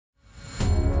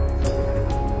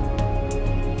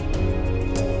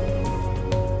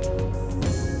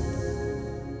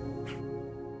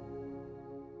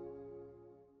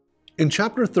In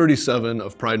chapter 37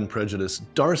 of Pride and Prejudice,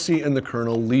 Darcy and the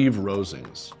Colonel leave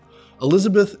Rosings.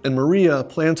 Elizabeth and Maria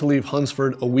plan to leave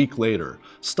Hunsford a week later,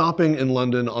 stopping in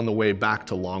London on the way back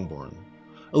to Longbourn.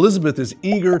 Elizabeth is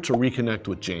eager to reconnect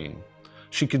with Jane.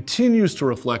 She continues to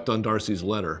reflect on Darcy's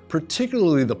letter,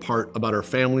 particularly the part about her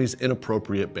family's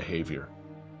inappropriate behavior.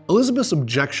 Elizabeth's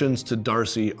objections to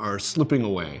Darcy are slipping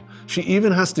away. She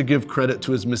even has to give credit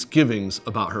to his misgivings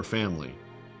about her family.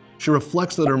 She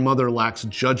reflects that her mother lacks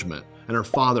judgment and her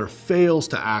father fails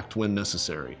to act when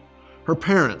necessary. Her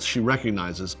parents, she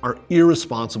recognizes, are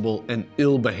irresponsible and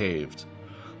ill-behaved.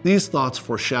 These thoughts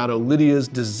foreshadow Lydia's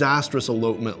disastrous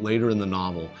elopement later in the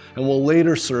novel and will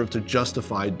later serve to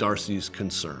justify Darcy's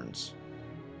concerns.